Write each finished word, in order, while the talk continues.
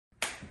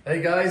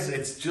Hey guys,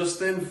 it's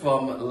Justin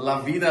from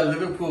La Vida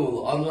Liverpool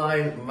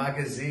online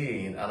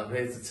magazine, and I'm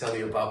here to tell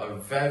you about a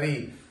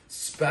very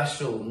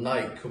special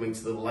night coming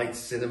to the Light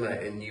Cinema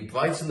in New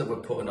Brighton that we're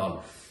putting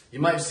on. You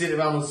might have seen it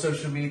around on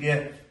social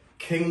media,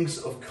 Kings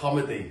of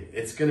Comedy.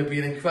 It's going to be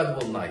an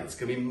incredible night, it's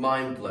going to be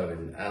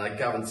mind-blowing, and I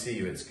guarantee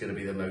you it's going to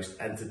be the most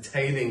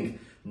entertaining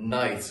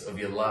night of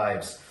your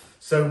lives.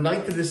 So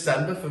 9th of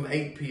December from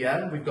 8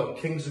 PM, we've got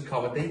Kings of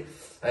Comedy,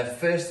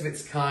 first of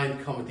its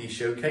kind comedy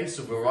showcase,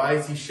 a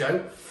variety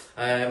show.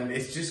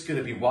 It's just going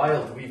to be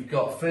wild. We've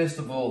got, first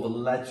of all, the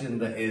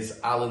legend that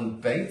is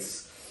Alan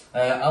Bates.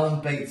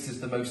 Alan Bates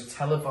is the most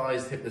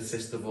televised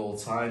hypnotist of all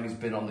time. He's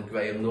been on the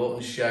Graham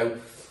Norton show.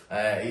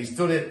 He's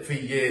done it for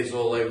years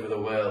all over the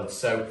world.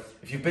 So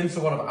if you've been to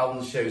one of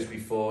Alan's shows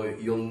before,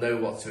 you'll know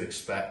what to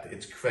expect.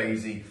 It's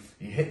crazy.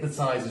 He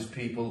hypnotises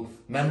people,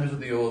 members of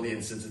the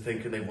audience, into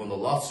thinking they've won the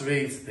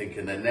lottery, to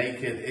thinking they're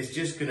naked. It's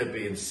just going to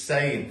be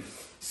insane.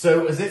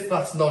 So as if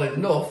that's not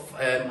enough,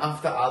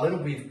 after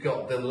Alan, we've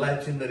got the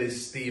legend that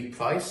is Steve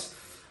Price.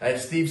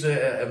 Steve's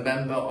a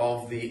member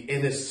of the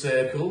Inner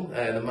Circle,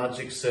 the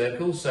Magic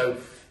Circle. So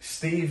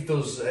Steve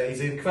he's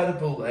an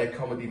incredible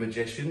comedy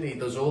magician. He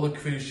does all the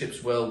cruise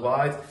ships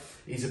worldwide.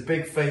 He's a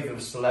big favourite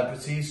of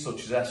celebrities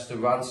such as Esther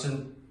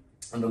Rantzen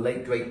and the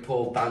late great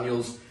Paul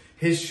Daniels.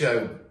 His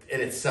show in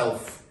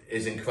itself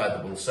is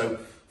incredible. So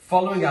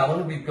following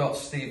Alan, we've got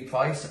Steve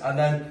Price, and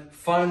then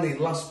finally,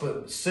 last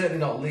but certainly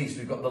not least,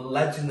 we've got the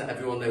legend that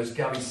everyone knows,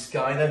 Gary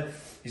Skyner.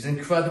 He's an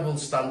incredible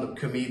stand-up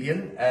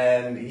comedian,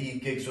 and he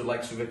gigs with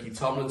likes of Ricky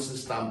Tomlinson,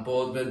 Stan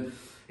Boardman.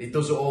 He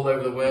does it all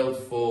over the world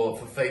for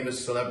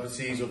famous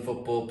celebrities and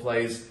football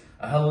players.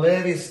 A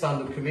hilarious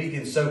stand-up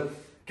comedian. So,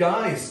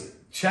 guys,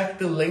 check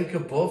the link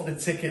above, the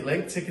ticket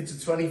link. Tickets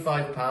are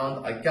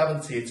 £25. I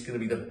guarantee it's going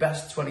to be the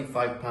best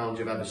 £25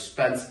 you've ever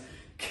spent.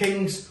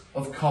 Kings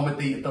of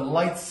Comedy at the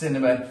Light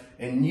Cinema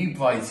in New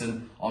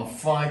Brighton on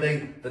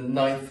Friday, the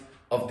 9th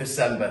of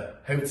December.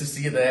 Hope to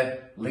see you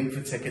there. Link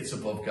for tickets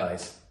above,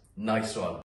 guys. Nice one.